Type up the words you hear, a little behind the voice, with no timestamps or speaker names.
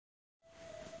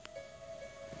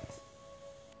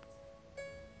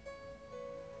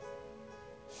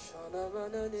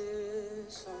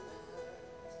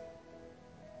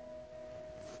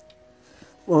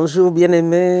Bonjour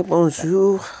bien-aimés,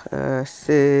 bonjour.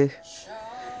 C'est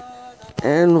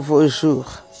un nouveau jour,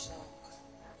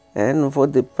 un nouveau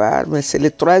départ, mais c'est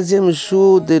le troisième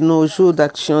jour de nos jours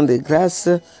d'action de grâce,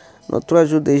 nos 3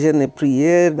 jours de jeûne et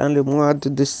prière dans le mois de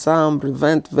décembre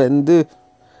 2022.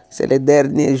 C'est le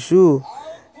dernier jour.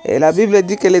 Et la Bible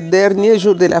dit que le dernier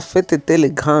jour de la fête était le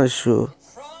grand jour.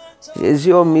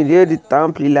 Jésus au milieu du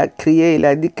temple, il a crié, il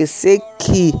a dit que c'est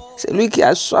celui qui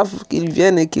a soif, qu'il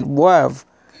vienne et qu'il boive,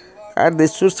 car des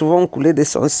sources vont couler de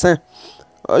son sein.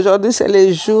 Aujourd'hui, c'est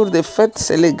le jour de fête,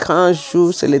 c'est le grand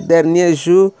jour, c'est le dernier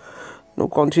jour. Nous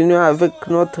continuons avec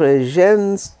notre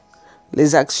jeûne,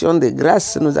 les actions de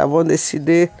grâce. Nous avons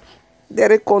décidé de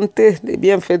raconter les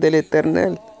bienfaits de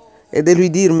l'Éternel et de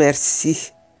lui dire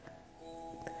merci.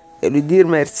 Et lui dire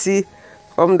merci,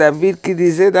 comme David qui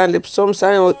disait dans le psaume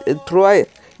 103,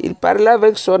 il parlait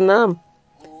avec son âme.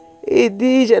 Il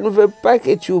dit, je ne veux pas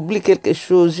que tu oublies quelque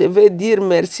chose. Je vais dire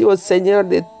merci au Seigneur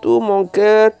de tout mon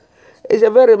cœur et je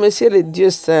vais remercier le Dieu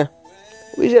Saint.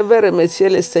 Oui, je vais remercier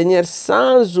le Seigneur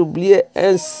sans oublier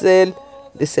un seul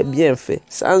de ses bienfaits.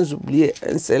 Sans oublier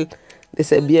un seul de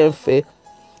ses bienfaits.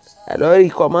 Alors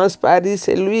il commence par dire,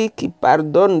 c'est lui qui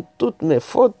pardonne toutes mes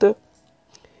fautes,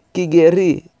 qui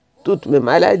guérit toutes mes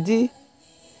maladies,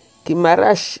 qui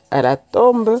m'arrache à la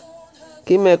tombe,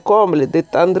 qui me comble de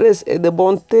tendresse et de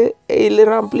bonté, et il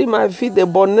remplit ma vie de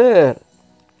bonheur.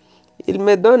 Il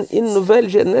me donne une nouvelle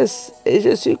jeunesse, et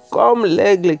je suis comme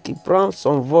l'aigle qui prend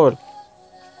son vol.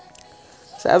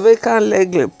 Vous savez, quand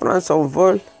l'aigle prend son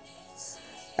vol,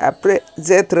 après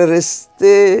être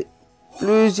resté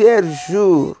plusieurs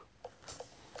jours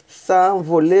sans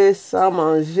voler, sans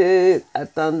manger,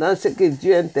 attendant ce que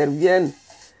Dieu intervienne,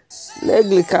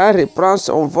 l'aigle, quand il reprend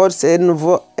son vol, c'est un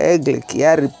nouveau aigle qui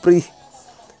a repris.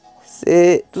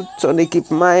 C'est tout son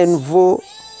équipement est nouveau,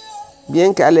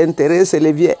 bien qu'à l'intérieur, c'est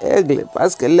le vieux aigle.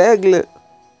 Parce que l'aigle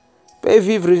peut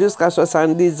vivre jusqu'à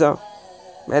 70 ans.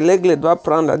 Mais l'aigle doit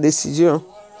prendre la décision.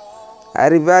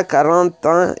 Arrivé à 40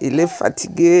 ans, il est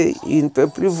fatigué, il ne peut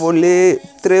plus voler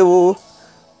très haut.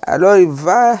 Alors il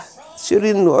va sur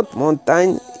une haute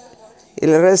montagne,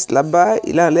 il reste là-bas,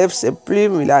 il enlève ses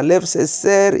plumes, il enlève ses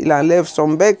serres, il enlève son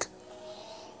bec.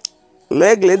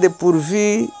 L'aigle est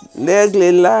dépourvu, l'aigle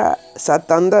est là,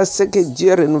 s'attendant à ce que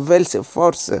Dieu renouvelle ses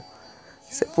forces.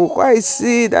 C'est pourquoi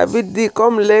ici, David dit,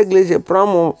 comme l'aigle, je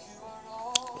prends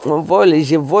mon vol et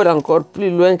je vole encore plus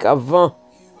loin qu'avant.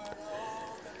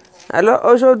 Alors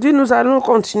aujourd'hui, nous allons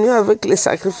continuer avec les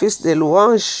sacrifices de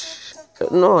louanges,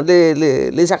 non,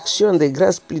 les actions de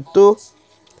grâce plutôt.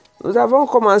 Nous avons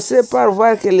commencé par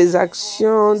voir que les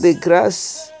actions de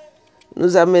grâce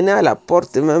nous amenaient à la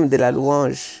porte même de la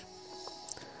louange.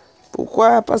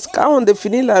 Pourquoi? Parce que quand on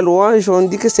définit la louange, on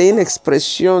dit que c'est une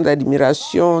expression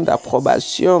d'admiration,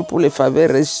 d'approbation pour les faveurs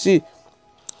reçues.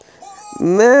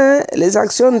 Mais les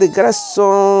actions de grâce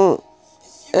sont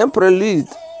un prélude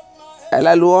à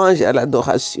la louange et à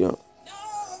l'adoration.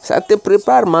 Ça te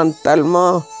prépare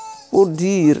mentalement pour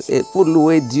dire et pour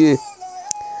louer Dieu.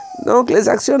 Donc les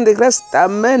actions de grâce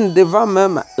t'amènent devant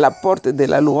même la porte de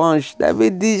la louange.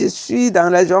 David dit, je suis dans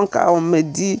la joie car on me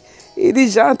dit, il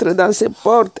dit, j'entre dans ces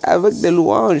portes avec des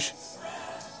louanges.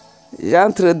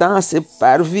 J'entre dans ces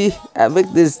parvis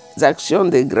avec des actions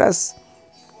de grâce.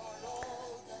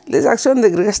 Les actions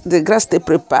de grâce te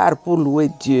préparent pour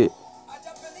louer Dieu.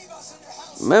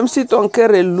 Même si ton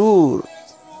cœur est lourd,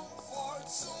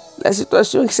 la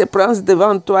situation qui se présente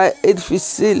devant toi est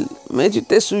difficile, mais tu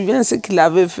te souviens ce qu'il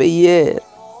avait fait hier.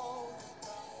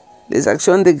 Les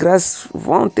actions de grâce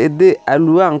vont t'aider à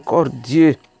louer encore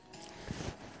Dieu.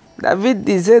 David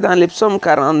disait dans le psaume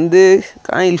 42,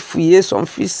 quand il fouillait son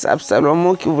fils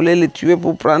Absalom qui voulait le tuer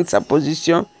pour prendre sa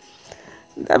position,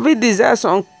 David disait à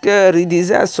son cœur, il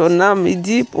disait à son âme, il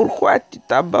dit, pourquoi tu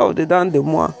t'abats au-dedans de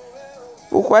moi?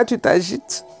 Pourquoi tu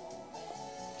t'agites?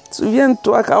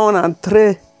 Souviens-toi quand on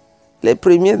entrait les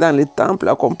premiers dans le temple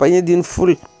accompagnés d'une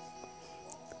foule.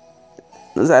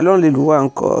 Nous allons les louer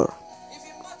encore.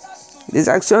 Les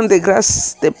actions de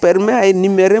grâce te permettent à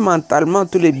énumérer mentalement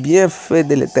tous les bienfaits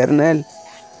de l'Éternel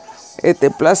et te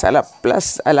placent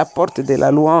à la porte de la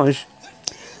louange.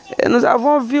 Et nous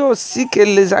avons vu aussi que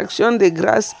les actions de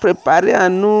grâce préparaient à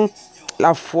nous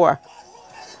la foi.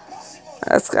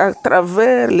 Parce qu'à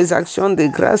travers les actions de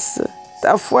grâce,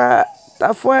 ta foi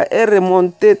est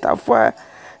remontée, ta foi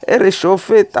est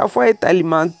réchauffée, ta foi est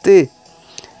alimentée.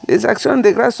 Les actions de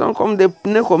grâce sont comme des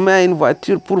pneus qu'on met à une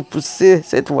voiture pour pousser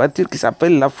cette voiture qui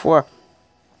s'appelle la foi.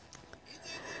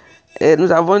 Et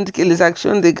nous avons dit que les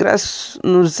actions de grâce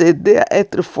nous aidaient à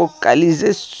être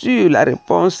focalisés sur la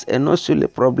réponse et non sur les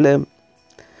problèmes.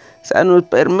 Ça nous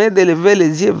permet de lever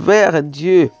les yeux vers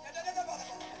Dieu.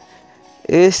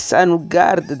 Et ça nous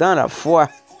garde dans la foi.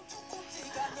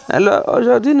 Alors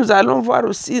aujourd'hui, nous allons voir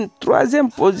aussi une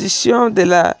troisième position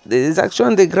des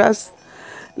actions de grâce.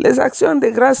 Les actions de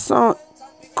grâce sont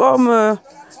comme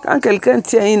quand quelqu'un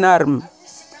tient une arme.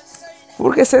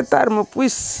 Pour que cette arme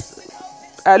puisse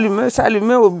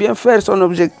s'allumer ou bien faire son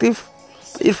objectif,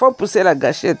 il faut pousser la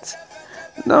gâchette.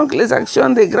 Donc les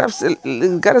actions de grâce,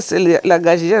 c'est la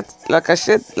gâchette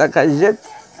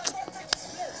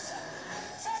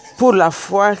pour la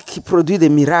foi qui produit des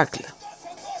miracles.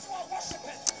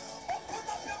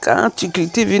 Quand tu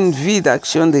cultives une vie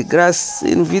d'action de grâce,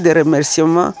 une vie de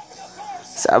remerciement,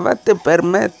 ça va te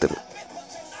permettre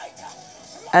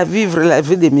à vivre la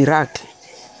vie des miracles,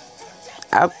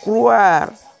 à croire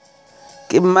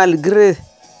que malgré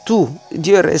tout,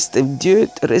 Dieu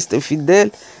reste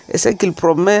fidèle et ce qu'il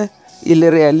promet, il le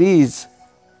réalise.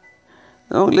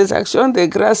 Donc les actions de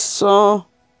grâce sont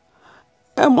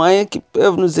un moyen qui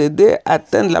peut nous aider à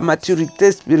atteindre la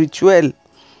maturité spirituelle,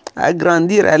 à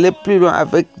grandir, à aller plus loin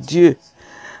avec Dieu.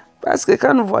 Parce que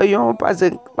quand nous voyons par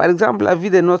exemple la vie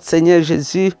de notre Seigneur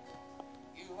Jésus,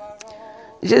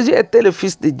 Jésus était le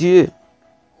Fils de Dieu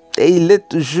et il l'est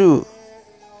toujours.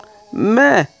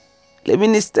 Mais le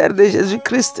ministère de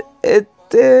Jésus-Christ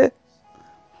était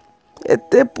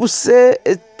poussé,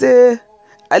 était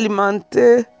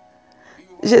alimenté.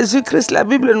 Jésus-Christ, la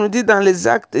Bible nous dit dans les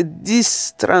Actes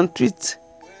 10, 38,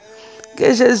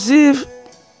 que Jésus,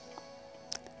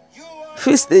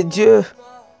 Fils de Dieu,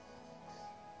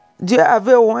 Dieu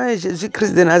avait oint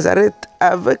Jésus-Christ de Nazareth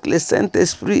avec le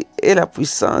Saint-Esprit et la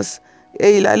puissance,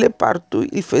 et il allait partout,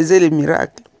 il faisait les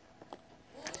miracles.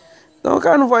 Donc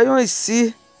quand nous voyons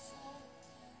ici,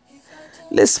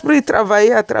 l'Esprit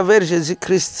travaillait à travers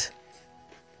Jésus-Christ.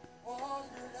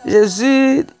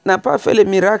 Jésus n'a pas fait les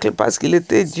miracles parce qu'il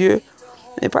était Dieu,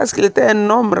 mais parce qu'il était un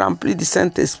homme rempli du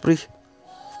Saint-Esprit,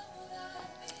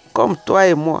 comme toi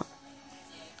et moi.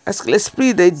 Parce que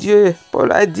l'Esprit de Dieu,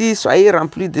 Paul a dit, soyez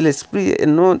remplis de l'Esprit et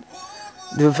non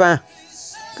de vin,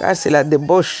 car c'est la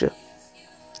débauche.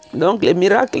 Donc les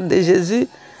miracles de Jésus,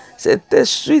 c'était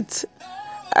suite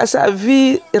à sa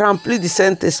vie remplie du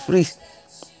Saint-Esprit.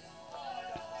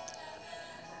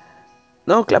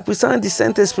 Donc la puissance du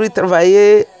Saint-Esprit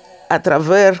travaillait à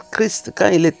travers Christ quand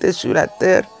il était sur la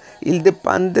terre. Il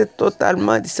dépendait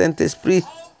totalement du Saint-Esprit.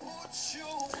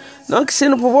 Donc si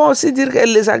nous pouvons aussi dire que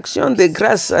les actions de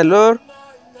grâce, alors,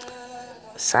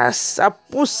 ça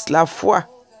pousse la foi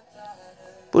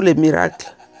pour les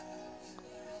miracles.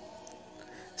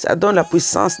 Ça donne la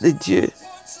puissance de Dieu.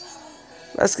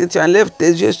 Parce que tu enlèves tes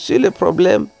yeux sur les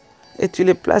problèmes et tu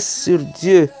les places sur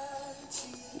Dieu.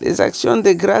 Les actions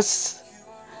de grâce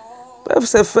peuvent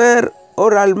se faire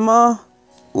oralement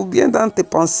ou bien dans tes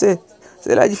pensées.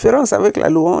 C'est la différence avec la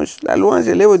louange. La louange,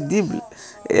 elle est audible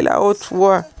et la haute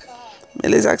voix. Mais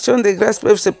les actions de grâce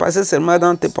peuvent se passer seulement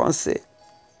dans tes pensées.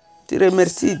 Tu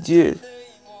remercies Dieu.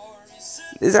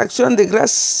 Les actions de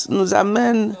grâce nous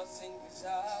amènent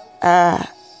à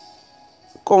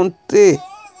compter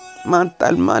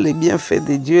mentalement les bienfaits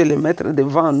de Dieu et les mettre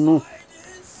devant nous.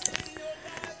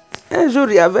 Un jour,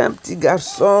 il y avait un petit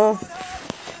garçon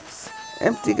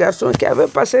qui avait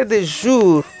passé des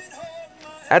jours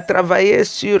à travailler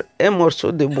sur un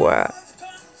morceau de bois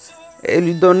et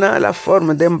lui donnant la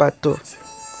forme d'un bateau.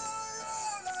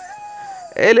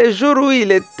 Et le jour où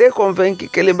il était convaincu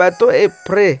que le bateau est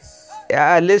prêt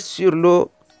à aller sur l'eau,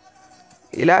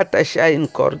 il a attaché à une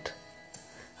corde.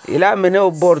 Il l'a amené au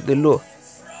bord de l'eau.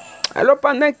 Alors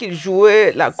pendant qu'il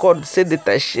jouait, la corde s'est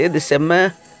détachée de ses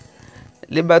mains.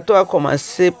 Le bateau a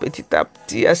commencé petit à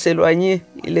petit à s'éloigner.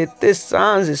 Il était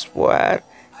sans espoir.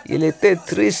 Il était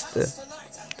triste.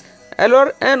 Alors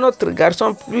un autre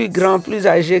garçon plus grand, plus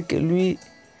âgé que lui,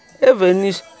 est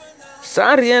venu.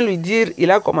 Sans rien lui dire,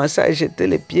 il a commencé à jeter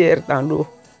les pierres dans l'eau,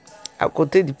 à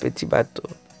côté du petit bateau.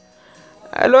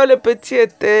 Alors le petit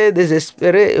était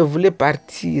désespéré et voulait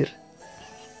partir.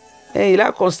 Et il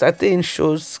a constaté une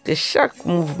chose, que chaque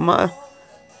mouvement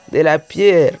de la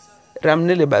pierre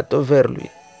ramenait le bateau vers lui.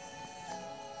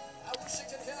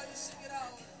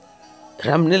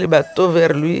 Ramenait le bateau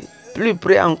vers lui, plus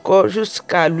près encore,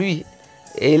 jusqu'à lui.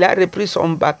 Et il a repris son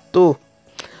bateau.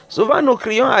 Souvent, nous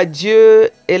crions à Dieu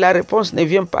et la réponse ne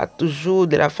vient pas toujours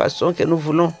de la façon que nous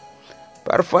voulons.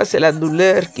 Parfois, c'est la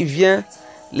douleur qui vient,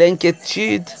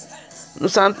 l'inquiétude. Nous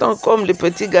sentons comme le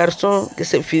petit garçon que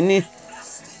c'est fini.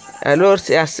 Alors,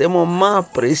 c'est à ce moment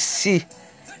précis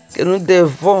que nous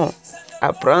devons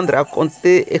apprendre à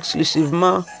compter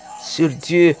exclusivement sur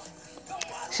Dieu,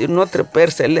 sur notre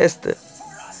Père Céleste.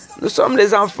 Nous sommes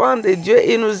les enfants de Dieu,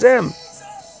 il nous aime.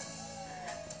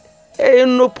 Et il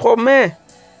nous promet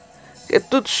que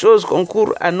toute chose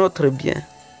concourt à notre bien.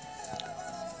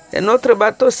 Et notre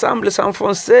bateau semble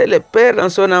s'enfoncer, le Père, dans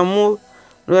son amour,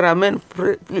 nous ramène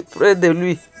plus près de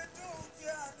lui.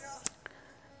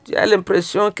 Tu as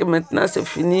l'impression que maintenant c'est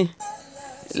fini.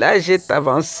 Là, j'ai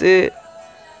avancé.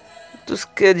 Tout ce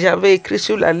que j'avais écrit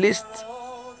sur la liste,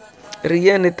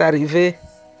 rien n'est arrivé.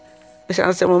 C'est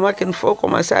en ce moment qu'il faut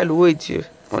commencer à louer Dieu.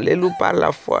 On les loue par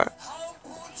la foi.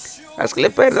 Parce que le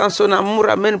Père, dans son amour,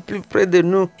 ramène plus près de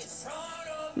nous.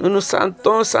 Nous nous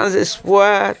sentons sans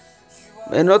espoir.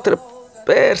 Mais notre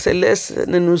Père Céleste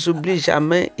ne nous oublie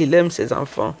jamais. Il aime ses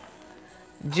enfants.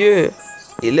 Dieu,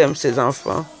 il aime ses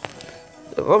enfants.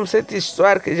 Comme cette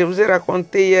histoire que je vous ai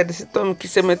racontée hier de cet homme qui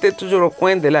se mettait toujours au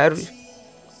coin de la rue.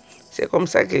 C'est comme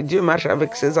ça que Dieu marche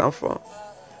avec ses enfants.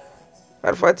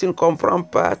 Parfois, tu ne comprends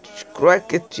pas. Tu crois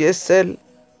que tu es seul.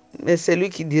 Mais c'est lui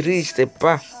qui dirige tes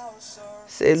pas.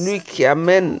 C'est lui qui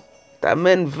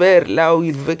t'amène vers là où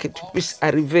il veut que tu puisses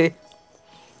arriver.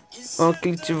 En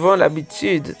cultivant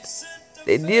l'habitude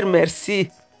de dire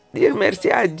merci. Dire merci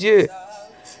à Dieu.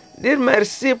 Dire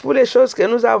merci pour les choses que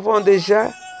nous avons déjà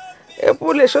et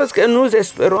pour les choses que nous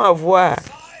espérons avoir.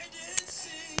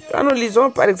 Quand nous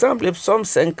lisons par exemple le psaume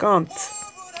 50,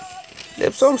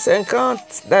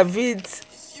 David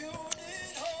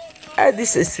a dit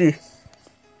ceci.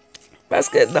 Parce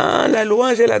que dans la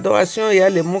louange et l'adoration, il y a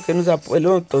le mot que nous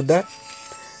appelons Toda.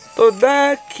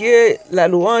 Toda qui est la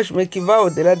louange, mais qui va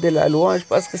au-delà de la louange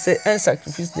parce que c'est un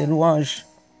sacrifice de louange.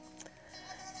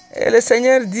 Et le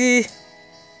Seigneur dit,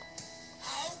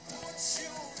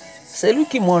 celui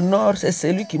qui m'honore, c'est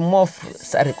celui qui m'offre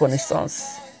sa reconnaissance.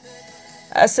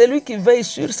 À celui qui veille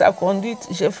sur sa conduite,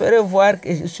 je ferai voir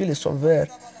que je suis le Sauveur.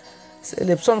 C'est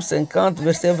le psaume 50,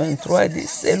 verset 23, il dit,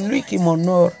 c'est lui qui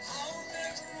m'honore,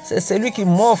 c'est celui qui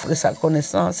m'offre sa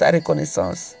connaissance, sa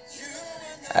reconnaissance.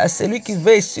 À celui qui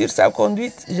veille sur sa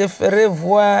conduite, je ferai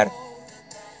voir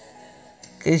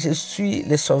que je suis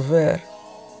le Sauveur.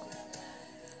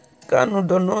 Quand nous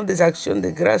donnons des actions de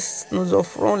grâce, nous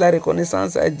offrons la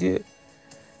reconnaissance à Dieu.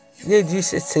 Dieu dit,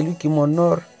 c'est celui qui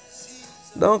m'honore.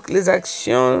 Donc les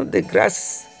actions de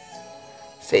grâce,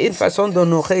 c'est une façon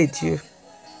d'honorer Dieu.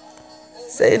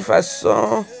 C'est une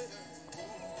façon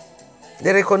de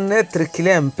reconnaître qu'il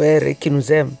est un Père et qu'il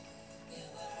nous aime.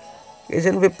 Et je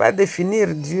ne vais pas définir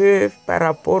Dieu par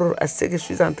rapport à ce que je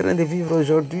suis en train de vivre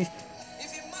aujourd'hui.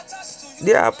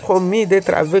 Dieu a promis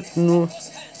d'être avec nous.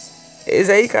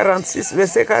 Ésaïe 46,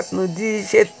 verset 4 nous dit,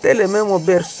 j'étais le même au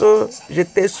berceau, je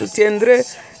te soutiendrai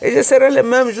et je serai le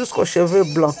même jusqu'aux cheveux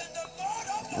blancs.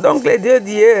 Donc le Dieu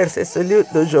d'hier, c'est celui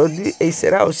d'aujourd'hui et il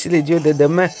sera aussi le Dieu de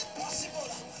demain.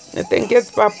 Ne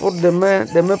t'inquiète pas pour demain,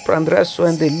 demain prendra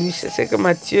soin de lui. C'est ce que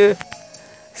Matthieu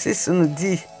 6 nous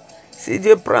dit. Si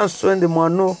Dieu prend soin de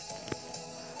moineaux,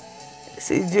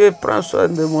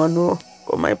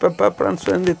 comment il ne peut pas prendre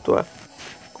soin de toi?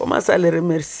 Commence à le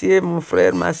remercier, mon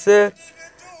frère, ma soeur.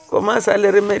 Commence à le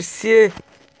remercier.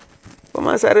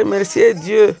 Commence à remercier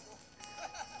Dieu.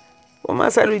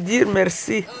 Commence à lui dire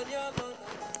merci.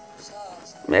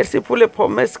 Merci pour les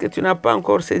promesses que tu n'as pas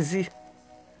encore saisies.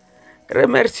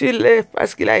 Remercie-le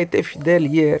parce qu'il a été fidèle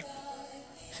hier.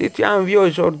 Si tu as envie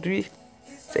aujourd'hui,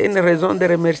 c'est une raison de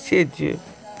remercier Dieu.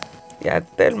 Il y a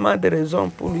tellement de raisons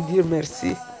pour lui dire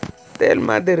merci.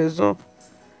 Tellement de raisons.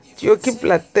 Tu occupes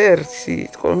la terre,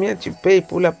 combien tu payes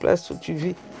pour la place où tu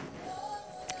vis.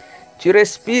 Tu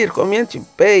respires, combien tu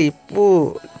payes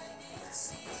pour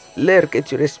l'air que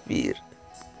tu respires.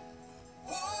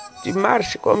 Tu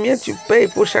marches, combien tu payes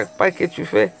pour chaque pas que tu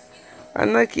fais.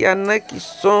 Il y en a qui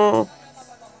sont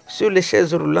sur les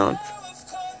chaises roulantes.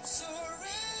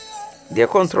 Dieu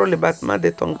contrôle le battement de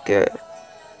ton cœur.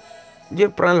 Dieu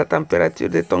prend la température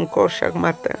de ton corps chaque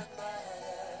matin.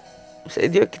 C'est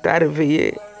Dieu qui t'a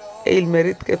réveillé et il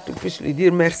mérite que tu puisses lui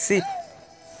dire merci.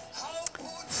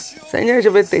 Seigneur, je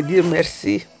vais te dire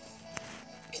merci.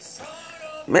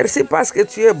 Merci parce que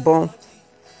tu es bon.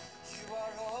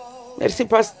 Merci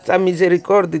parce que ta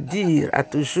miséricorde dure à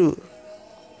toujours.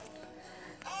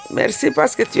 Merci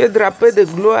parce que tu es drapé de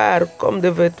gloire comme de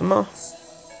vêtements.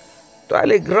 Toi,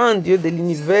 le grand Dieu de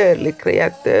l'univers, le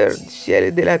créateur du ciel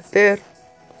et de la terre,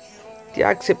 tu as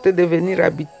accepté de venir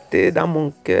habiter dans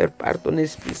mon cœur par ton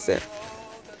Esprit Saint.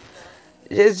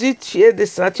 Jésus, tu es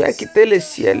descendu, tu as quitté le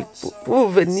ciel pour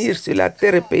venir sur la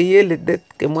terre et payer les dettes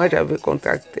que moi j'avais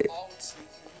contractées.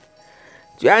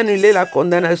 Tu as annulé la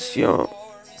condamnation.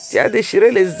 Tu as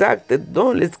déchiré les actes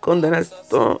dont les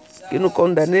condamnations qui nous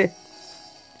condamnaient.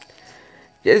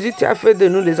 Jésus, tu as fait de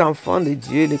nous les enfants de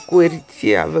Dieu, les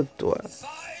co-héritiers avec toi.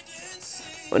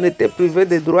 On était privés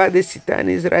des droits des cités en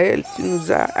Israël. Tu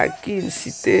nous as acquis une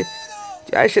cité.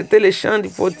 Tu as acheté les champs du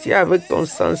potier avec ton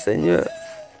sang, Seigneur.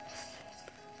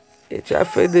 Et tu as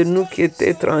fait de nous qui étaient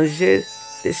étrangers,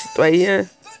 des citoyens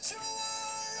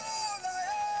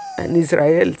en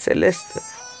Israël céleste.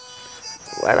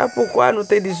 Voilà pourquoi nous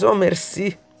te disons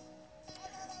merci.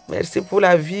 Merci pour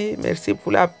la vie, merci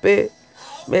pour la paix,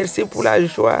 merci pour la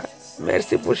joie,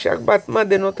 merci pour chaque battement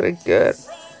de notre cœur.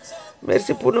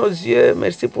 Merci pour nos yeux,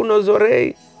 merci pour nos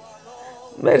oreilles.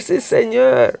 Merci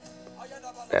Seigneur,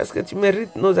 parce que tu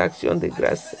mérites nos actions de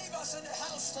grâce.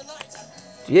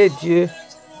 Tu es Dieu,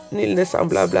 nul n'est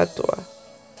semblable à toi.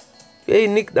 Tu es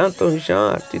unique dans ton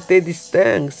genre, tu te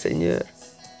distingues, Seigneur.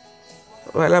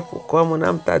 Voilà pourquoi mon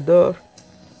âme t'adore.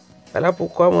 Voilà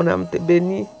pourquoi mon âme te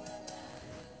bénit.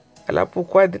 Voilà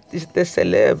pourquoi je te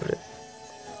célèbre.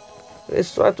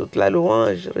 Reçois toute la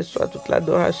louange, reçois toute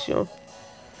l'adoration.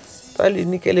 Toi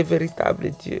l'unique et le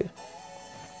véritable Dieu.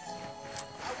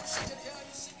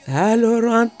 Alors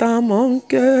entends mon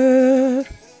cœur,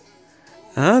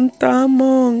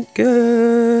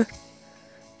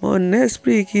 mon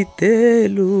esprit qui te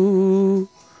loue.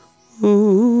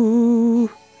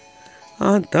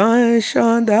 Entends un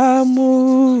chant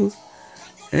d'amour,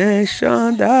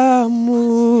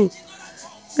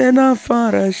 un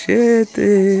enfant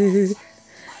racheté.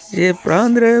 Je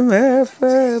prendrai mes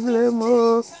faibles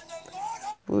mots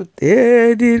pour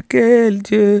te dire quel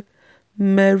Dieu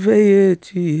merveilleux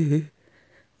tu es.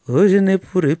 Oh, je ne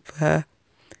pourrai pas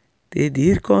te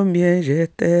dire combien je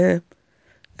t'aime.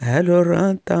 Alors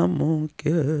entends mon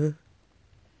cœur.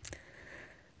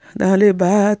 Dans les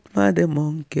battements de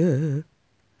mon cœur,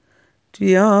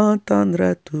 tu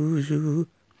entendras toujours.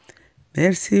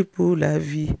 Merci pour la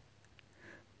vie,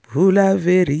 pour la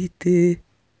vérité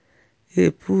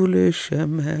et pour le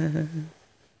chemin.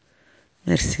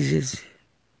 Merci Jésus.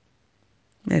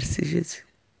 Merci Jésus.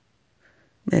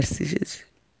 Merci Jésus.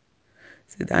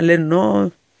 C'est dans le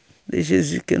nom de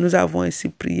Jésus que nous avons ainsi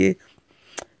prié.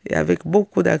 Et avec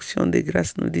beaucoup d'actions de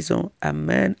grâce, nous disons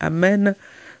Amen. Amen.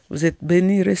 Vous êtes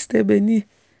bénis, restez bénis.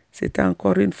 C'était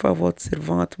encore une fois votre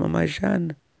servante, Maman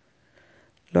Jeanne.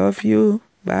 Love you.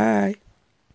 Bye.